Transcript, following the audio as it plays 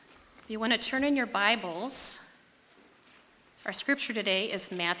You want to turn in your Bibles. Our scripture today is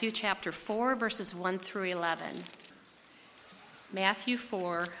Matthew chapter 4, verses 1 through 11. Matthew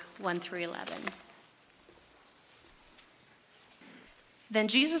 4, 1 through 11. Then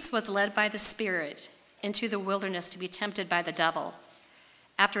Jesus was led by the Spirit into the wilderness to be tempted by the devil.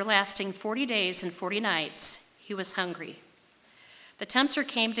 After lasting 40 days and 40 nights, he was hungry. The tempter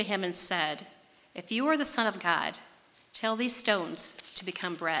came to him and said, "If you are the Son of God, tell these stones to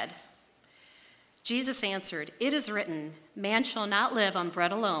become bread." Jesus answered, "It is written, man shall not live on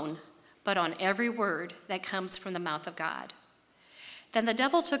bread alone, but on every word that comes from the mouth of God." Then the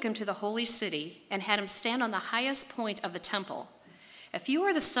devil took him to the holy city and had him stand on the highest point of the temple. "If you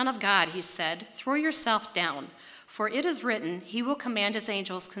are the Son of God," he said, "throw yourself down, for it is written, he will command his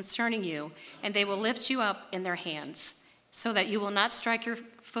angels concerning you, and they will lift you up in their hands, so that you will not strike your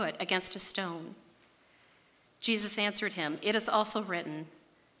foot against a stone." Jesus answered him, "It is also written,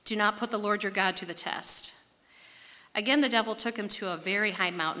 do not put the Lord your God to the test." Again the devil took him to a very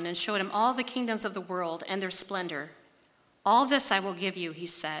high mountain and showed him all the kingdoms of the world and their splendor. "All this I will give you," he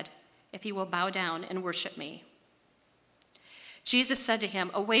said, "if you will bow down and worship me." Jesus said to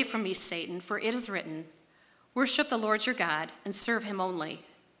him, "Away from me, Satan, for it is written, worship the Lord your God and serve him only."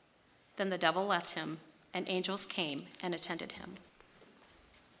 Then the devil left him, and angels came and attended him.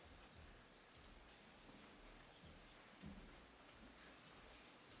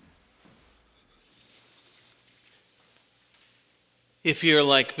 If you're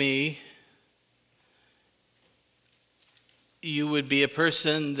like me, you would be a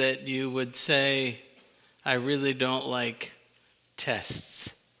person that you would say, I really don't like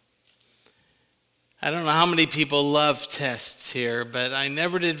tests. I don't know how many people love tests here, but I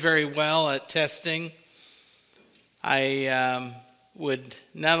never did very well at testing. I would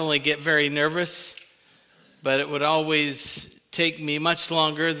not only get very nervous, but it would always take me much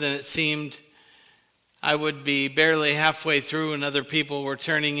longer than it seemed. I would be barely halfway through and other people were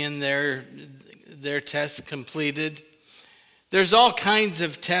turning in their tests completed. There's all kinds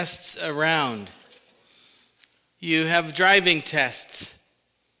of tests around. You have driving tests.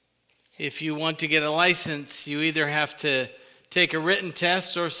 If you want to get a license, you either have to take a written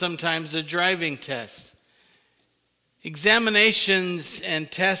test or sometimes a driving test. Examinations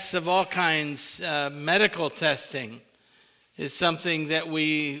and tests of all kinds, medical testing, is something that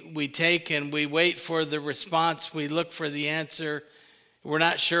we take and we wait for the response. We look for the answer. We're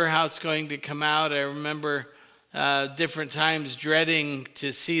not sure how it's going to come out. I remember different times dreading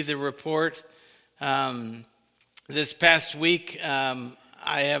to see the report. This past week, I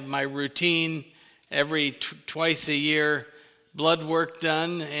have my routine every twice a year blood work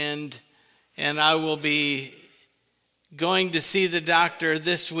done, and I will be going to see the doctor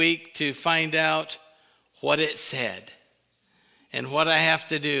this week to find out what it said, and what I have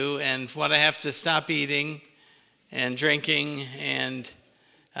to do, and what I have to stop eating and drinking, and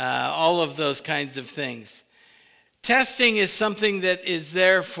all of those kinds of things. Testing is something that is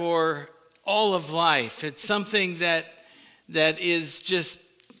there for all of life. It's something that is just,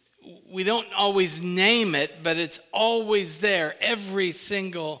 we don't always name it, but it's always there every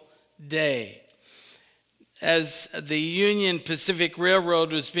single day. As the Union Pacific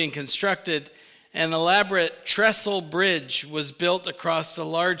Railroad was being constructed, an elaborate trestle bridge was built across a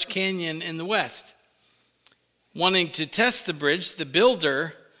large canyon in the west. Wanting to test the bridge, the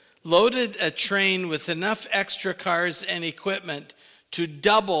builder loaded a train with enough extra cars and equipment to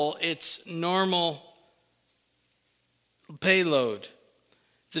double its normal payload.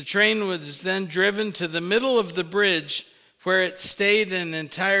 The train was then driven to the middle of the bridge, where it stayed an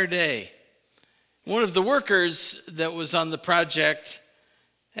entire day. One of the workers that was on the project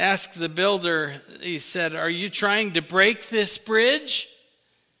asked the builder, he said, "Are you trying to break this bridge?"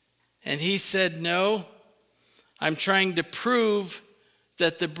 And he said, "No, I'm trying to prove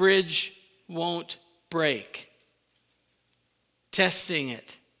that the bridge won't break." Testing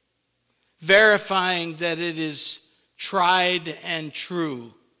it, verifying that it is tried and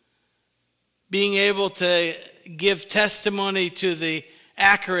true, being able to give testimony to the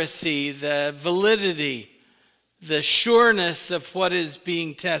accuracy, the validity, the sureness of what is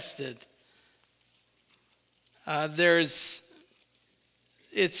being tested.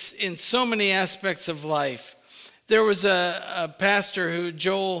 It's in so many aspects of life. There was a pastor,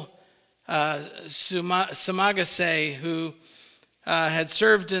 Joel Samagase, who had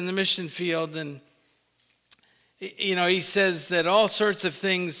served in the mission field, and he says that all sorts of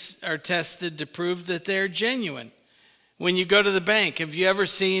things are tested to prove that they're genuine. When you go to the bank, have you ever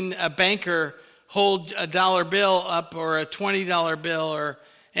seen a banker hold a dollar bill up, or a $20 bill, or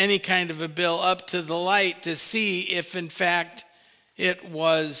any kind of a bill up to the light to see if in fact it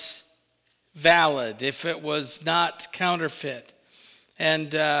was valid, if it was not counterfeit.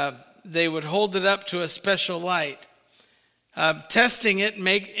 And they would hold it up to a special light. Testing it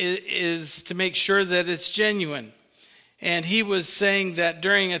is to make sure that it's genuine. And he was saying that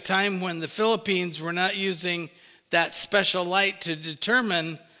during a time when the Philippines were not using that special light to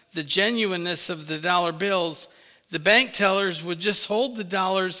determine the genuineness of the dollar bills, the bank tellers would just hold the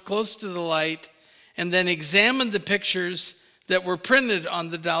dollars close to the light and then examine the pictures that were printed on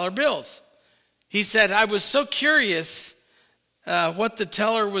the dollar bills. He said, I was so curious what the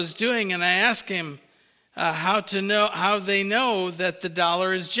teller was doing, and I asked him how they know that the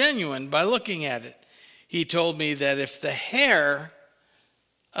dollar is genuine by looking at it. He told me that if the hair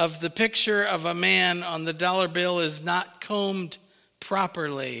of the picture of a man on the dollar bill is not combed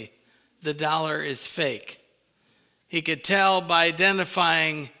properly, the dollar is fake. He could tell by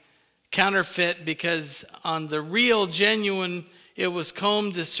identifying counterfeit because on the real, genuine, it was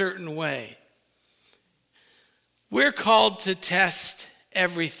combed a certain way. We're called to test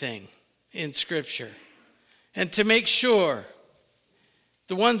everything in Scripture and to make sure.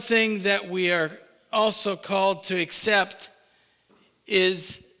 The one thing that we are also called to accept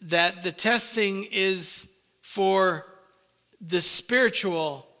is that the testing is for the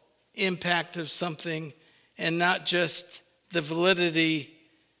spiritual impact of something and not just the validity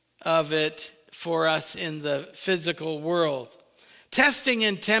of it for us in the physical world. Testing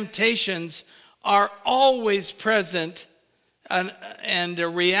and temptations are always present and a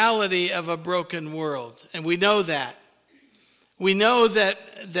reality of a broken world. And we know that. We know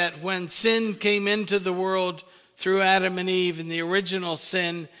that when sin came into the world through Adam and Eve in the original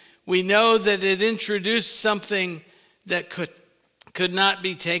sin, we know that it introduced something that could not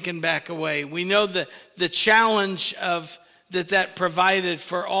be taken back away. We know the challenge of that provided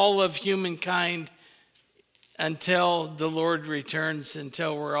for all of humankind until the Lord returns,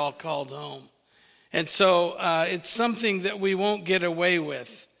 until we're all called home. And so it's something that we won't get away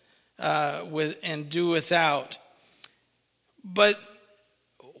with and do without. But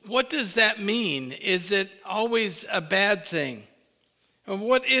what does that mean? Is it always a bad thing? And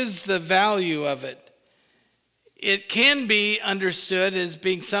what is the value of it? It can be understood as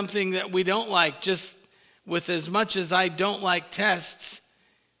being something that we don't like. Just with as much as I don't like tests,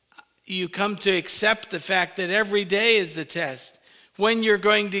 you come to accept the fact that every day is a test. When you're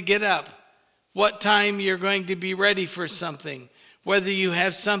going to get up, what time you're going to be ready for something, whether you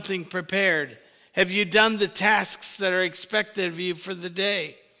have something prepared. Have you done the tasks that are expected of you for the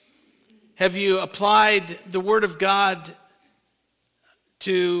day? Have you applied the Word of God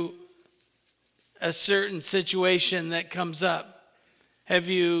to a certain situation that comes up? Have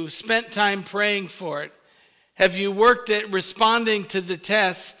you spent time praying for it? Have you worked at responding to the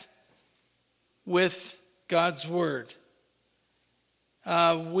test with God's Word?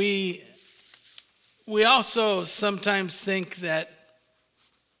 We also sometimes think that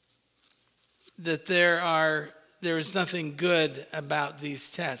there is nothing good about these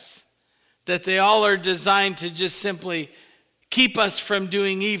tests, that they all are designed to just simply keep us from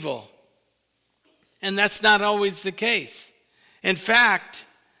doing evil. And that's not always the case. In fact,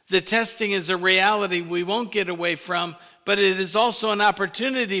 the testing is a reality we won't get away from, but it is also an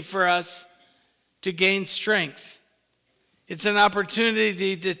opportunity for us to gain strength. It's an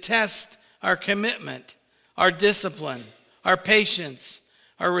opportunity to test our commitment, our discipline, our patience,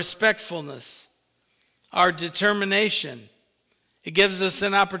 our respectfulness, our determination. It gives us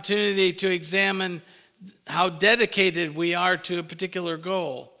an opportunity to examine how dedicated we are to a particular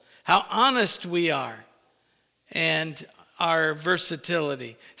goal, how honest we are, and our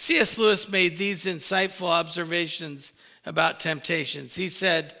versatility. C.S. Lewis made these insightful observations about temptations. He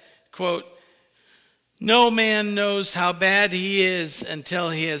said, quote, "No man knows how bad he is until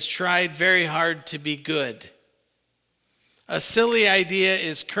he has tried very hard to be good. A silly idea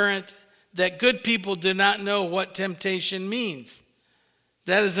is current that good people do not know what temptation means.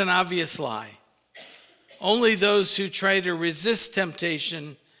 That is an obvious lie. Only those who try to resist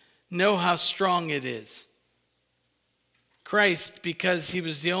temptation know how strong it is. Christ, because he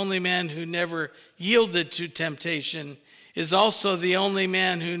was the only man who never yielded to temptation, is also the only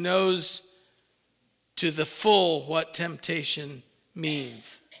man who knows to the full what temptation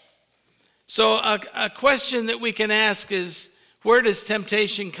means." So a question that we can ask is, where does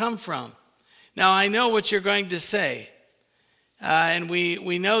temptation come from? Now, I know what you're going to say. And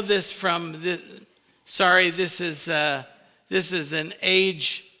we know this from this is an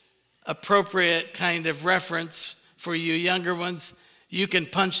age-appropriate kind of reference for you younger ones. You can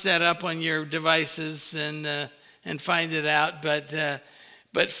punch that up on your devices and find it out.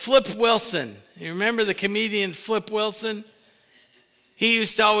 But Flip Wilson, you remember the comedian Flip Wilson? He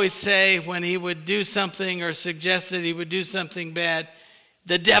used to always say when he would do something or suggest that he would do something bad,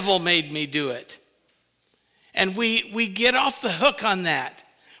 the devil made me do it. And we get off the hook on that.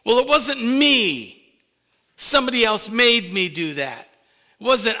 Well, it wasn't me. Somebody else made me do that. It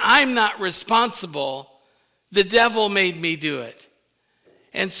wasn't, I'm not responsible. The devil made me do it.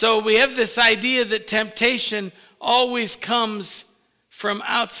 And so we have this idea that temptation always comes from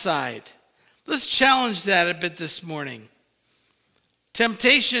outside. Let's challenge that a bit this morning.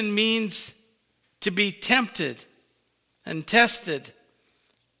 Temptation means to be tempted and tested.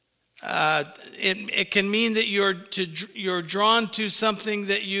 It can mean that you're drawn to something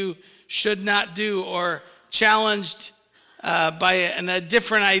that you should not do, or challenged by a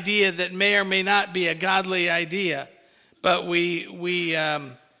different idea that may or may not be a godly idea. But we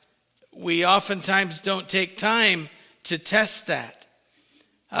oftentimes don't take time to test that.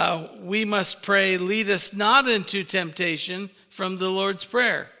 We must pray, lead us not into temptation, from the Lord's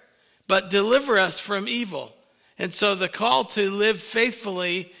Prayer, but deliver us from evil. And so the call to live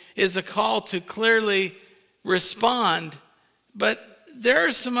faithfully is a call to clearly respond. But there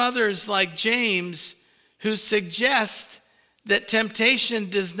are some others like James who suggest that temptation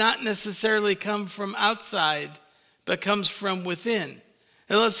does not necessarily come from outside, but comes from within.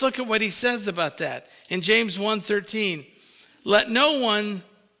 And let's look at what he says about that. In James 1:13, let no one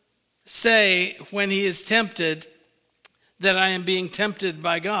say when he is tempted that I am being tempted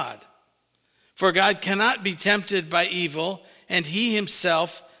by God. For God cannot be tempted by evil, and he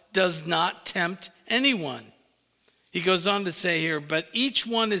himself does not tempt anyone. He goes on to say here, but each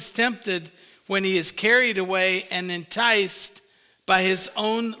one is tempted when he is carried away and enticed by his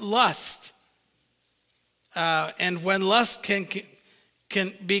own lust. And when lust can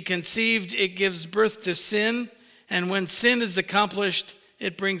be conceived, it gives birth to sin. And when sin is accomplished,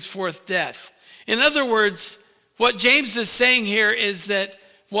 it brings forth death. In other words, what James is saying here is that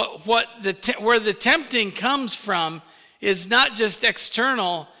where the tempting comes from is not just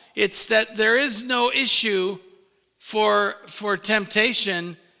external. It's that there is no issue for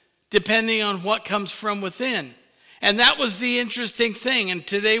temptation depending on what comes from within. And that was the interesting thing. And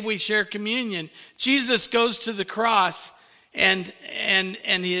today we share communion. Jesus goes to the cross, and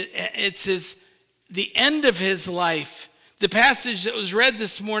it's the end of his life. The passage that was read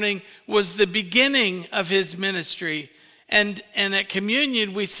this morning was the beginning of his ministry. And at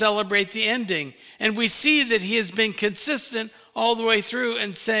communion, we celebrate the ending. And we see that he has been consistent all the way through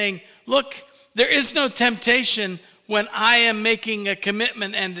and saying, look, there is no temptation when I am making a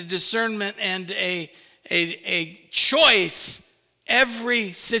commitment and a discernment and a choice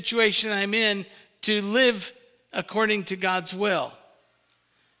every situation I'm in to live according to God's will.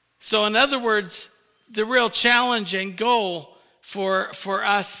 So in other words, the real challenge and goal for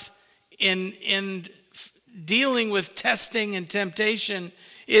us in dealing with testing and temptation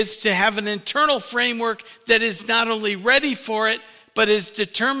is to have an internal framework that is not only ready for it, but is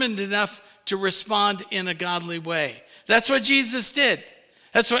determined enough to respond in a godly way. That's what Jesus did.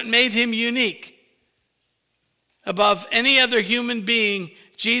 That's what made him unique. Above any other human being,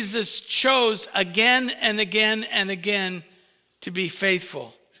 Jesus chose again and again and again to be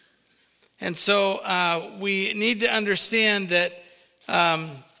faithful. And so we need to understand that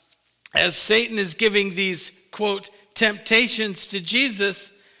as Satan is giving these, quote, temptations to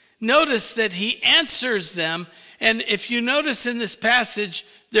Jesus, notice that he answers them. And if you notice in this passage,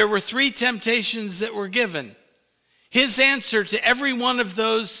 there were 3 temptations that were given. His answer to every one of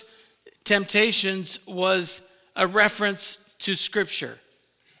those temptations was a reference to Scripture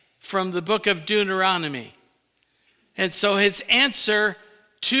from the book of Deuteronomy. And so his answer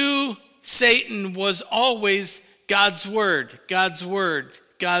to Satan was always God's word, God's word,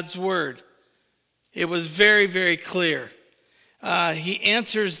 God's word. It was very, very clear. He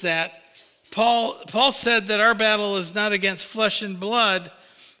answers that. Paul said that our battle is not against flesh and blood,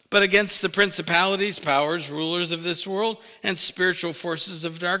 but against the principalities, powers, rulers of this world, and spiritual forces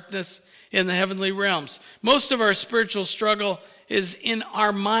of darkness in the heavenly realms. Most of our spiritual struggle is in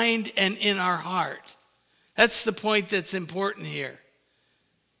our mind and in our heart. That's the point that's important here.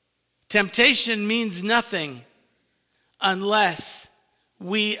 Temptation means nothing unless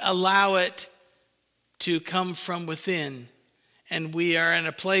we allow it to come from within, and we are in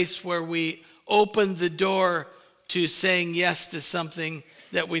a place where we open the door to saying yes to something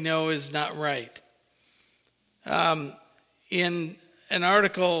that we know is not right. In an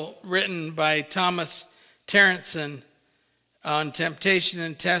article written by Thomas Terrenson on temptation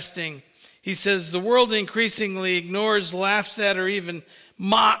and testing, he says, the world increasingly ignores, laughs at, or even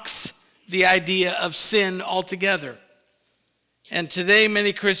mocks the idea of sin altogether. And today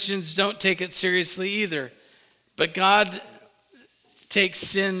many Christians don't take it seriously either. But God takes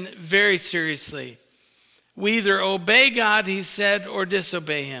sin very seriously. We either obey God, he said, or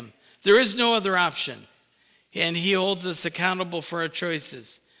disobey him. There is no other option. And he holds us accountable for our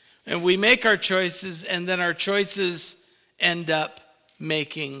choices. And we make our choices, and then our choices end up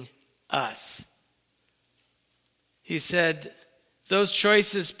making us. He said, those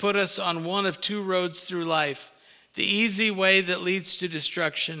choices put us on one of two roads through life: the easy way that leads to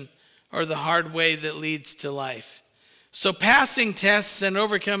destruction, or the hard way that leads to life. So passing tests and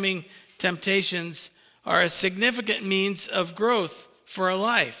overcoming temptations are a significant means of growth for a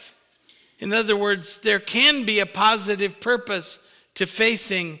life. In other words, there can be a positive purpose to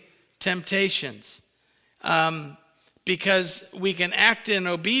facing temptations, because we can act in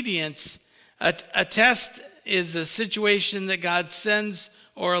obedience. A test is a situation that God sends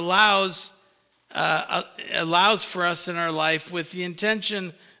or allows for us in our life with the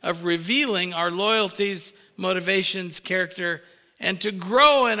intention of revealing our loyalties, motivations, character, and to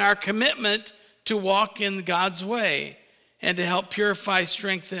grow in our commitment to walk in God's way and to help purify,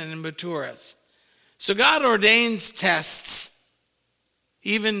 strengthen, and mature us. So God ordains tests,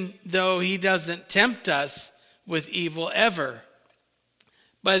 even though he doesn't tempt us with evil ever.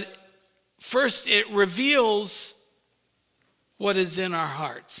 But first, it reveals what is in our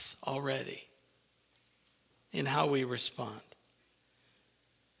hearts already in how we respond.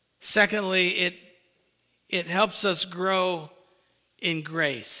 Secondly, it helps us grow in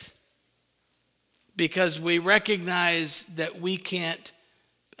grace, because we recognize that we can't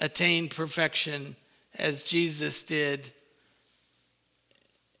attain perfection as Jesus did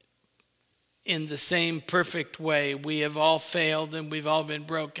in the same perfect way. We have all failed and we've all been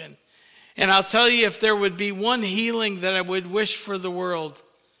broken. And I'll tell you, if there would be one healing that I would wish for the world,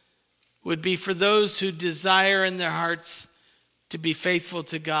 would be for those who desire in their hearts to be faithful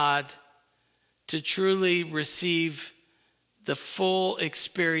to God, to truly receive the full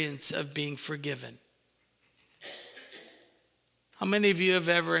experience of being forgiven. How many of you have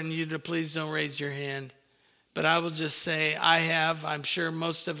ever, and you please don't raise your hand, but I will just say I have, I'm sure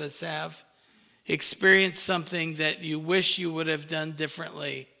most of us have, experienced something that you wish you would have done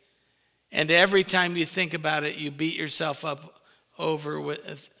differently. And every time you think about it, you beat yourself up over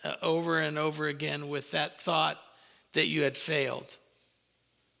and over again with that thought that you had failed.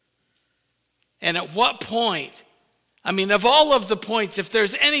 And at what point, of all of the points, if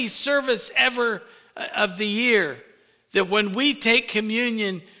there's any service ever of the year, that when we take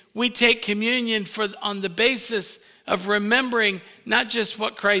communion on the basis of remembering not just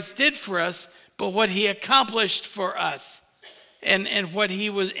what Christ did for us, but what he accomplished for us. And what he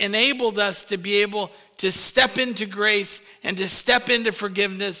was enabled us to be able to step into grace and to step into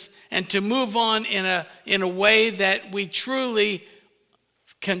forgiveness and to move on in a way that we truly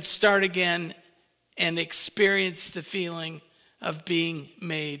can start again and experience the feeling of being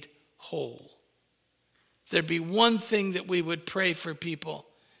made whole. If there'd be one thing that we would pray for people.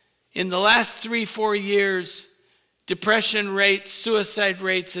 In the last 3-4 years, depression rates, suicide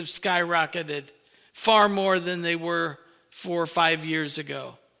rates have skyrocketed far more than they were 4 or 5 years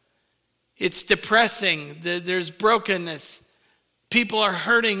ago. It's depressing. There's brokenness. People are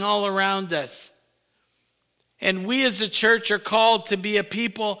hurting all around us. And we as a church are called to be a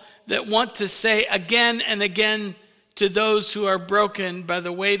people that want to say again and again to those who are broken by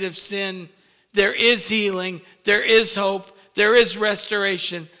the weight of sin, there is healing, there is hope, there is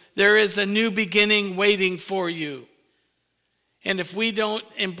restoration, there is a new beginning waiting for you. And if we don't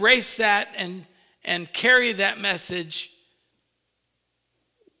embrace that and carry that message,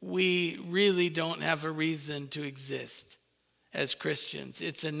 we really don't have a reason to exist as Christians.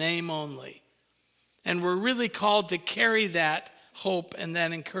 It's a name only. And we're really called to carry that hope and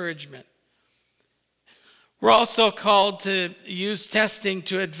that encouragement. We're also called to use testing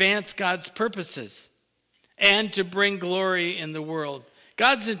to advance God's purposes and to bring glory in the world.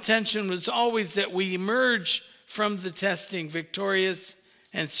 God's intention was always that we emerge from the testing victorious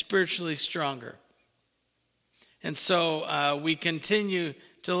and spiritually stronger. And so we continue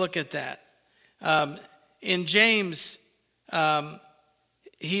to look at that. In James,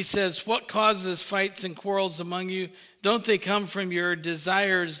 he says, "What causes fights and quarrels among you? Don't they come from your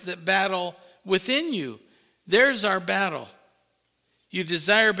desires that battle within you?" There's our battle. You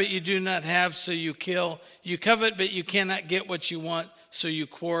desire, but you do not have, so you kill. You covet, but you cannot get what you want, so you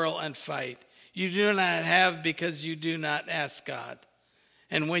quarrel and fight. You do not have because you do not ask God.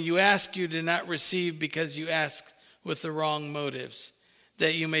 And when you ask, you do not receive because you ask with the wrong motives,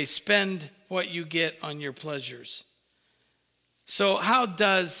 that you may spend what you get on your pleasures. So how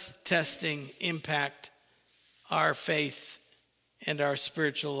does testing impact our faith and our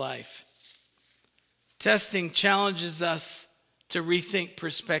spiritual life? Testing challenges us to rethink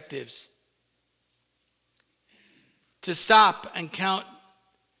perspectives, to stop and count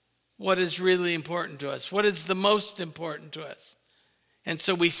what is really important to us, what is the most important to us. And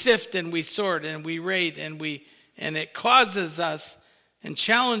so we sift and we sort and we rate and it causes us and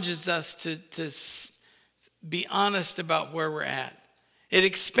challenges us to be honest about where we're at. It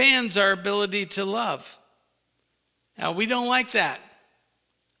expands our ability to love. Now, we don't like that.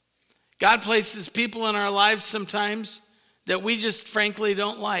 God places people in our lives sometimes that we just frankly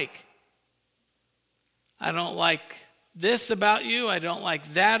don't like. I don't like this about you. I don't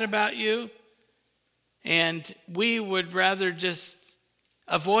like that about you. And we would rather just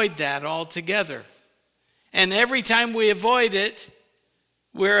avoid that altogether. And every time we avoid it,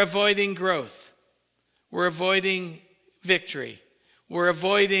 we're avoiding growth. We're avoiding victory. We're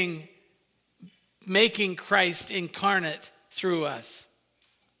avoiding making Christ incarnate through us.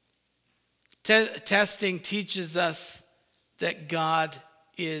 Testing teaches us that God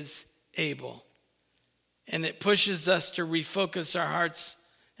is able. And it pushes us to refocus our hearts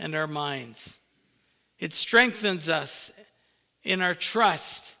and our minds. It strengthens us in our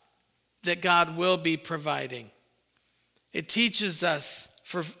trust that God will be providing. It teaches us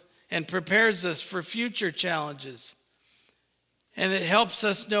and prepares us for future challenges. And it helps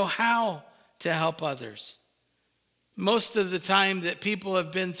us know how to help others. Most of the time that people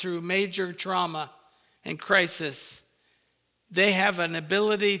have been through major trauma and crisis, they have an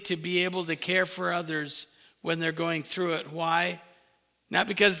ability to be able to care for others when they're going through it. Why? Not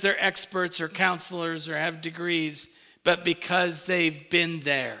because they're experts or counselors or have degrees, but because they've been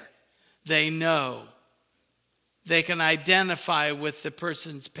there. They know. They can identify with the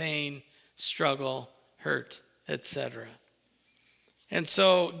person's pain, struggle, hurt, etc. And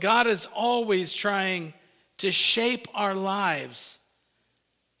so God is always trying to shape our lives,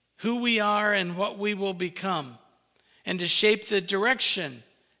 who we are and what we will become, and to shape the direction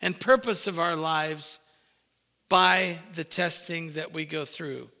and purpose of our lives by the testing that we go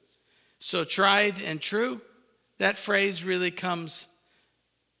through. So tried and true, that phrase really comes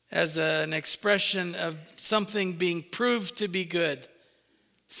as an expression of something being proved to be good,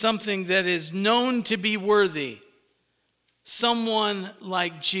 something that is known to be worthy, someone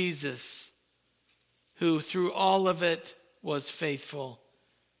like Jesus, who through all of it was faithful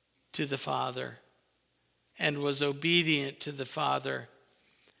to the Father and was obedient to the Father,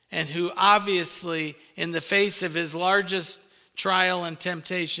 and who obviously, in the face of his largest trial and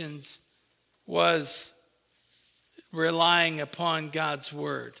temptations, was relying upon God's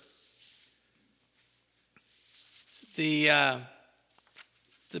word. A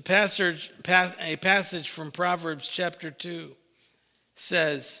passage from Proverbs chapter 2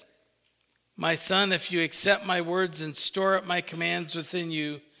 says, "My son, if you accept my words and store up my commands within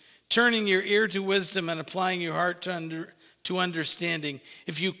you, turning your ear to wisdom and applying your heart to understanding,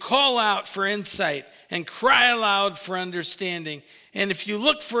 if you call out for insight and cry aloud for understanding, and if you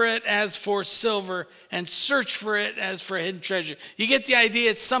look for it as for silver and search for it as for hidden treasure." You get the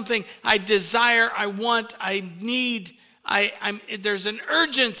idea. It's something I desire, I want, I need. There's an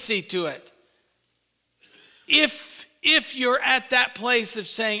urgency to it. If you're at that place of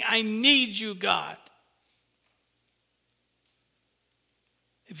saying, I need you, God,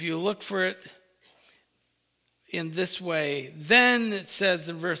 if you look for it in this way, then it says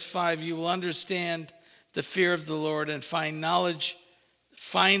in verse 5, you will understand the fear of the Lord and find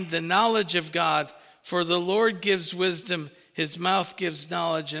the knowledge of God, for the Lord gives wisdom, his mouth gives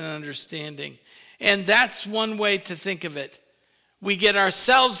knowledge and understanding. And that's one way to think of it. We get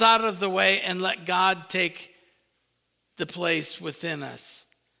ourselves out of the way and let God take the place within us,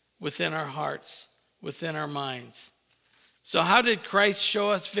 within our hearts, within our minds. So how did Christ show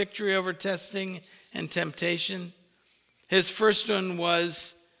us victory over testing and temptation? His first one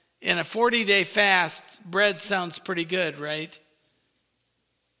was in a 40-day fast. Bread sounds pretty good, right?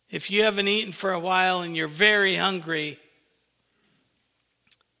 If you haven't eaten for a while and you're very hungry,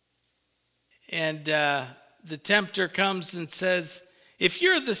 and the tempter comes and says, if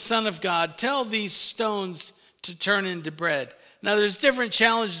you're the Son of God, tell these stones to turn into bread. Now, there's different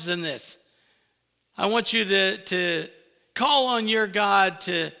challenges in this. I want you to call on your God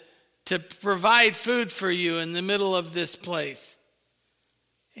to provide food for you in the middle of this place.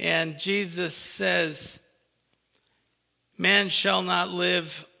 And Jesus says, man shall not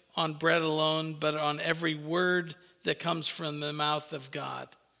live on bread alone, but on every word that comes from the mouth of God.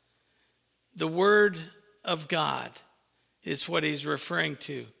 The word of God is what he's referring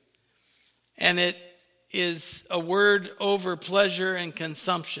to. And it is a word over pleasure and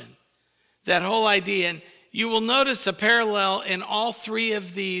consumption. That whole idea. And you will notice a parallel in all three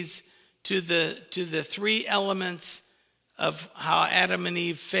of these to the three elements of how Adam and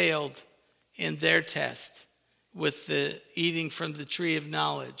Eve failed in their test with the eating from the tree of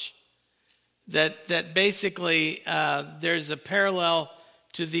knowledge. That basically there's a parallel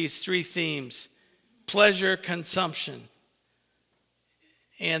to these three themes: pleasure, consumption.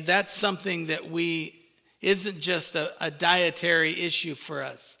 And that's something that isn't just a dietary issue for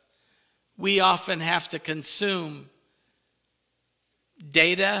us. We often have to consume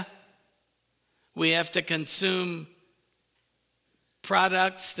data. We have to consume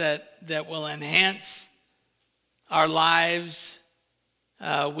products that will enhance our lives.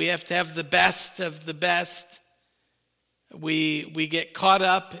 We have to have the best of the best. We get caught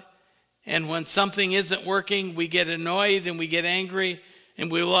up, and when something isn't working, we get annoyed and we get angry,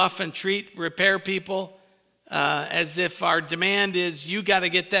 and we will often treat repair people as if our demand is, you got to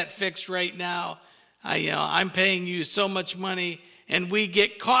get that fixed right now. I'm paying you so much money, and we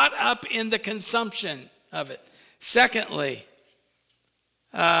get caught up in the consumption of it. Secondly,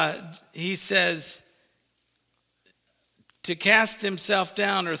 he says to cast himself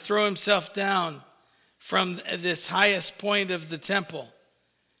down or throw himself down from this highest point of the temple.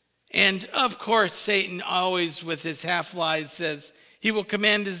 And of course, Satan always with his half-lies says, he will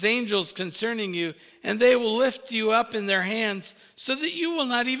command his angels concerning you, and they will lift you up in their hands so that you will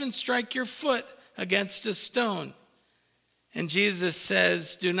not even strike your foot against a stone. And Jesus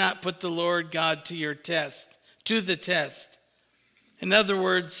says, do not put the Lord God to the test. In other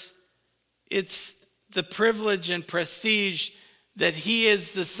words, it's the privilege and prestige that he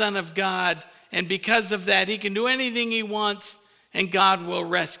is the Son of God, and because of that, he can do anything he wants, and God will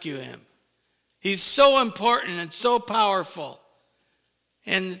rescue him. He's so important and so powerful.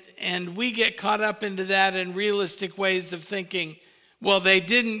 And we get caught up into that in realistic ways of thinking, well, they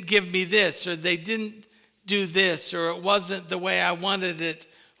didn't give me this, or they didn't do this, or it wasn't the way I wanted it,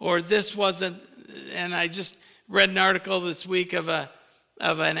 or this wasn't. And I just read an article this week of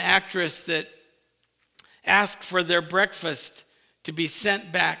an actress that asked for their breakfast to be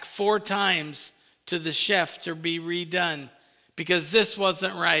sent back 4 times to the chef to be redone because this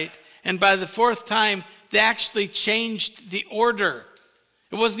wasn't right. And by the 4th time, they actually changed the order.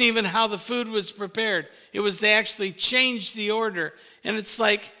 It wasn't even how the food was prepared. It was they actually changed the order. And it's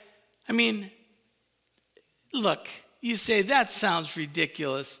like, look, you say, that sounds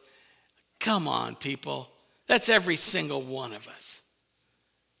ridiculous. Come on, people. That's every single one of us.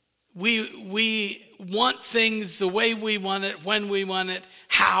 We want things the way we want it, when we want it,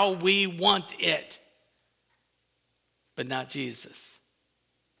 how we want it. But not Jesus.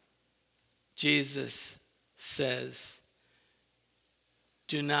 Jesus says,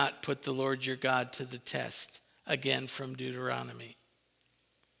 do not put the Lord your God to the test, again from Deuteronomy.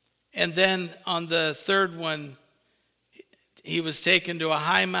 And then on the third one, he was taken to a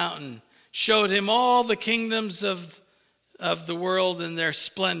high mountain, showed him all the kingdoms of the world and their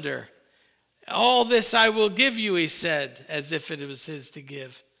splendor. All this I will give you, he said, as if it was his to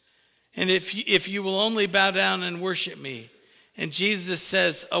give. And if you will only bow down and worship me. And Jesus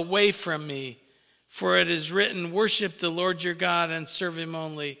says, away from me, for it is written, worship the Lord your God and serve him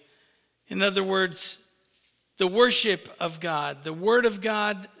only. In other words, the worship of God, the word of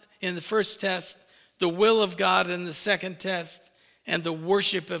God in the first test, the will of God in the second test, and the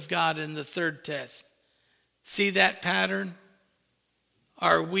worship of God in the third test. See that pattern?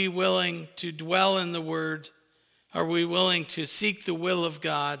 Are we willing to dwell in the word? Are we willing to seek the will of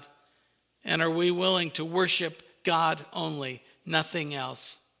God? And are we willing to worship God only? Nothing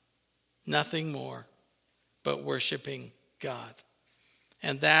else. Nothing more but worshiping God.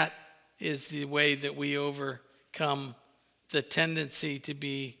 And that is the way that we overcome the tendency to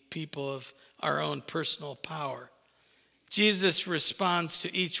be people of our own personal power. Jesus responds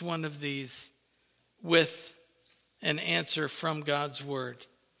to each one of these with an answer from God's word.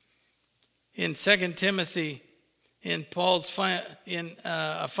 In 2 Timothy, in Paul's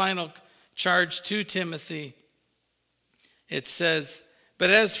a final charge to Timothy, it says, but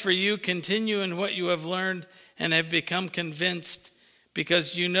as for you, continue in what you have learned and have become convinced,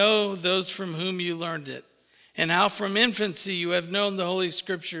 because you know those from whom you learned it, and how from infancy you have known the Holy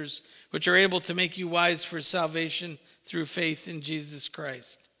Scriptures, which are able to make you wise for salvation through faith in Jesus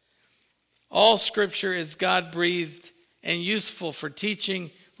Christ. All Scripture is God-breathed and useful for teaching,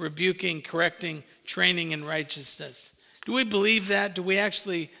 rebuking, correcting, training in righteousness. Do we believe that? Do we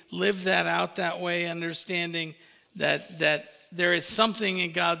actually live that out that way, understanding that there is something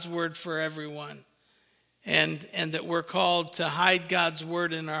in God's word for everyone, and that we're called to hide God's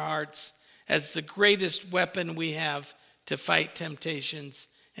word in our hearts as the greatest weapon we have to fight temptations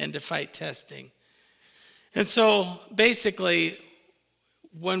and to fight testing? And so basically,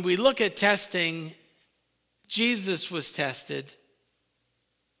 when we look at testing, Jesus was tested,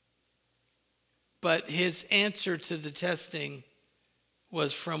 but his answer to the testing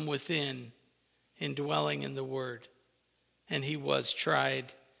was from within, indwelling in the Word. And he was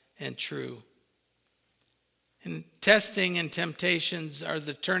tried and true. And testing and temptations are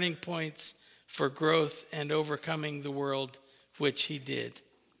the turning points for growth and overcoming the world, which he did.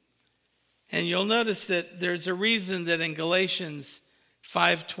 And you'll notice that there's a reason that in Galatians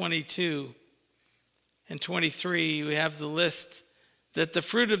 5:22 and 23, you have the list that the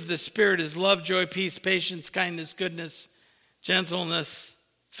fruit of the Spirit is love, joy, peace, patience, kindness, goodness, gentleness,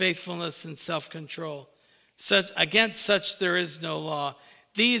 faithfulness, and self-control. Against such there is no law.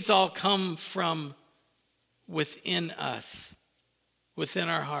 These all come from within us, within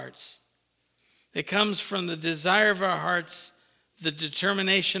our hearts. It comes from the desire of our hearts, the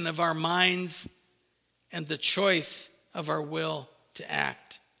determination of our minds, and the choice of our will to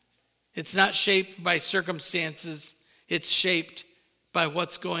act. It's not shaped by circumstances. It's shaped by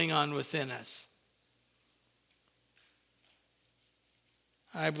what's going on within us.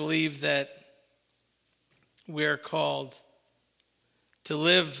 I believe that we're called to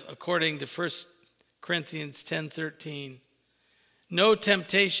live according to 1 Corinthians 10:13. No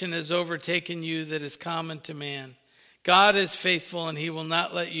temptation has overtaken you that is common to man. God is faithful, and he will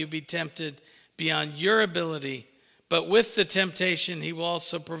not let you be tempted beyond your ability, but with the temptation he will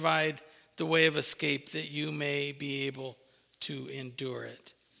also provide the way of escape that you may be able to endure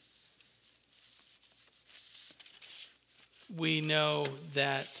it. We know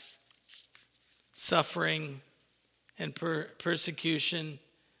that suffering and persecution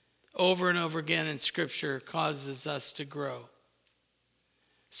over and over again in Scripture causes us to grow.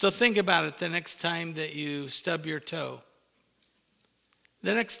 So think about it the next time that you stub your toe.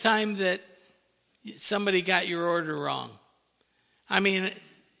 The next time that somebody got your order wrong. I mean,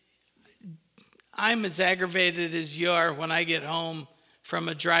 I'm as aggravated as you are when I get home from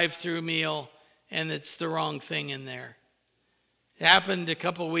a drive-through meal and it's the wrong thing in there. It happened a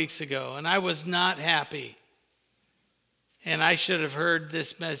couple weeks ago, and I was not happy. And I should have heard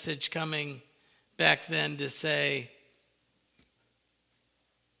this message coming back then to say,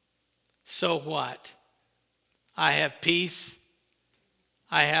 so what? I have peace.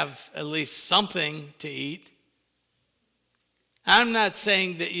 I have at least something to eat. I'm not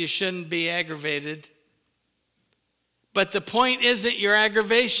saying that you shouldn't be aggravated, but the point isn't your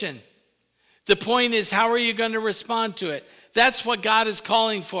aggravation. The point is, how are you going to respond to it? That's what God is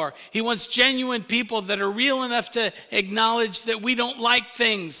calling for. He wants genuine people that are real enough to acknowledge that we don't like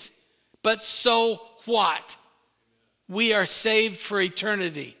things, but so what? We are saved for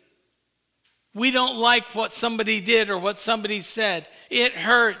eternity. We don't like what somebody did or what somebody said. It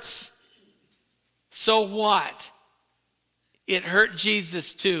hurts. So what? It hurt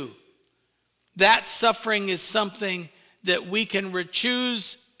Jesus too. That suffering is something that we can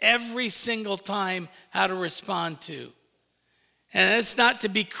choose every single time how to respond to. And it's not to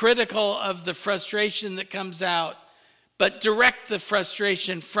be critical of the frustration that comes out, but direct the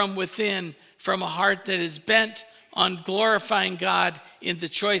frustration from within, from a heart that is bent on glorifying God in the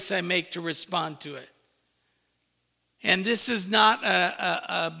choice I make to respond to it. And this is not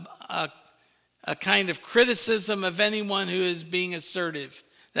a kind of criticism of anyone who is being assertive.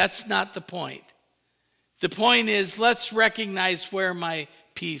 That's not the point. The point is, let's recognize where my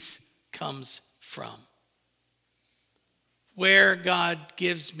peace comes from. Where God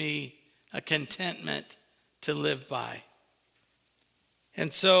gives me a contentment to live by.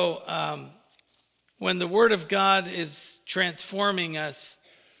 And so, when the Word of God is transforming us,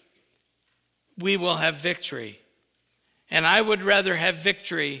 we will have victory. And I would rather have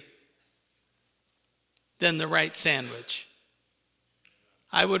victory than the right sandwich.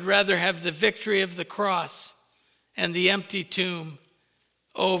 I would rather have the victory of the cross and the empty tomb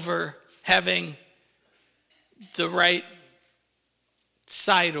over having the right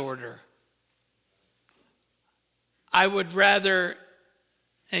side order. I would rather,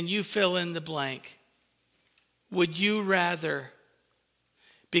 and you fill in the blank, would you rather,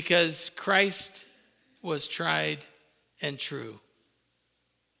 because Christ was tried and true.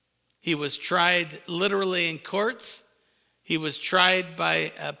 He was tried literally in courts. He was tried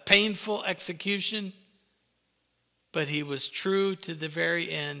by a painful execution, but he was true to the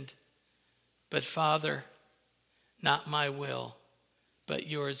very end. But Father, not my will, but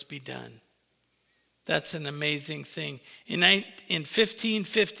yours be done. That's an amazing thing. In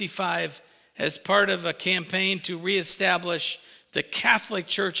 1555, as part of a campaign to reestablish the Catholic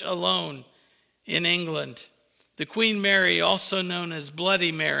Church alone in England, the Queen Mary, also known as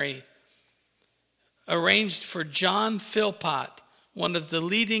Bloody Mary, arranged for John Philpot, one of the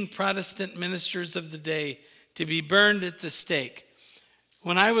leading Protestant ministers of the day, to be burned at the stake.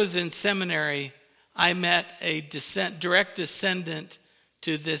 When I was in seminary, I met a direct descendant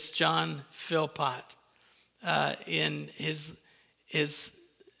to this John Philpott. In his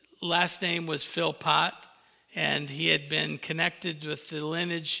last name was Philpott, and he had been connected with the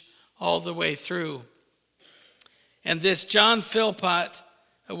lineage all the way through. And this John Philpott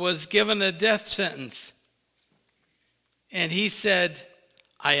was given a death sentence. And he said,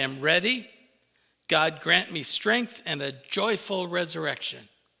 "I am ready. God grant me strength and a joyful resurrection."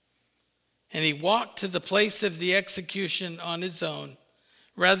 And he walked to the place of the execution on his own,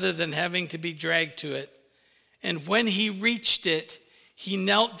 rather than having to be dragged to it. And when he reached it, he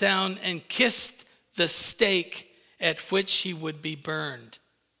knelt down and kissed the stake at which he would be burned.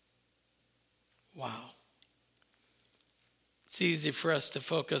 Wow. It's easy for us to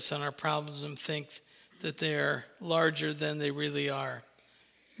focus on our problems and think that they are larger than they really are.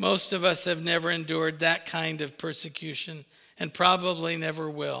 Most of us have never endured that kind of persecution and probably never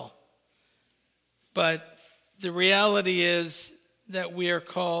will. But the reality is that we are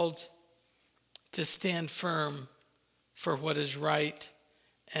called to stand firm for what is right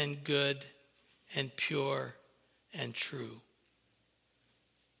and good and pure and true.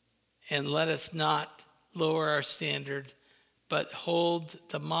 And let us not lower our standard, but hold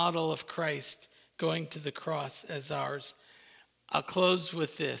the model of Christ going to the cross as ours. I'll close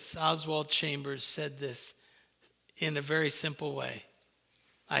with this. Oswald Chambers said this in a very simple way.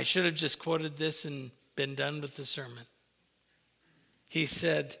 I should have just quoted this and been done with the sermon. He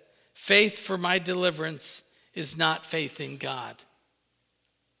said, "Faith for my deliverance is not faith in God.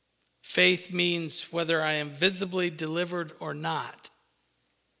 Faith means whether I am visibly delivered or not,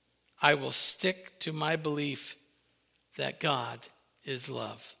 I will stick to my belief that God is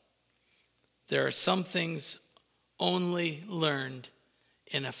love. There are some things only learned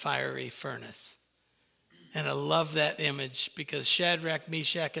in a fiery furnace." And I love that image because Shadrach,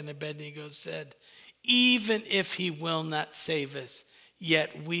 Meshach, and Abednego said, "Even if he will not save us,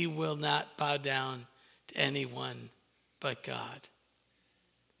 yet we will not bow down to anyone but God."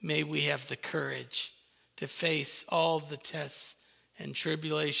 May we have the courage to face all the tests and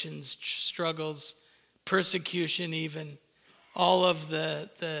tribulations, struggles, persecution even, all of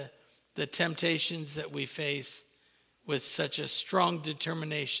the temptations that we face with such a strong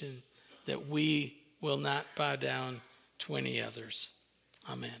determination that we will not bow down to any others.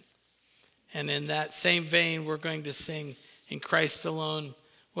 Amen. And in that same vein, we're going to sing "In Christ Alone."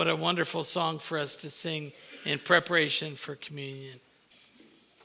 What a wonderful song for us to sing in preparation for communion.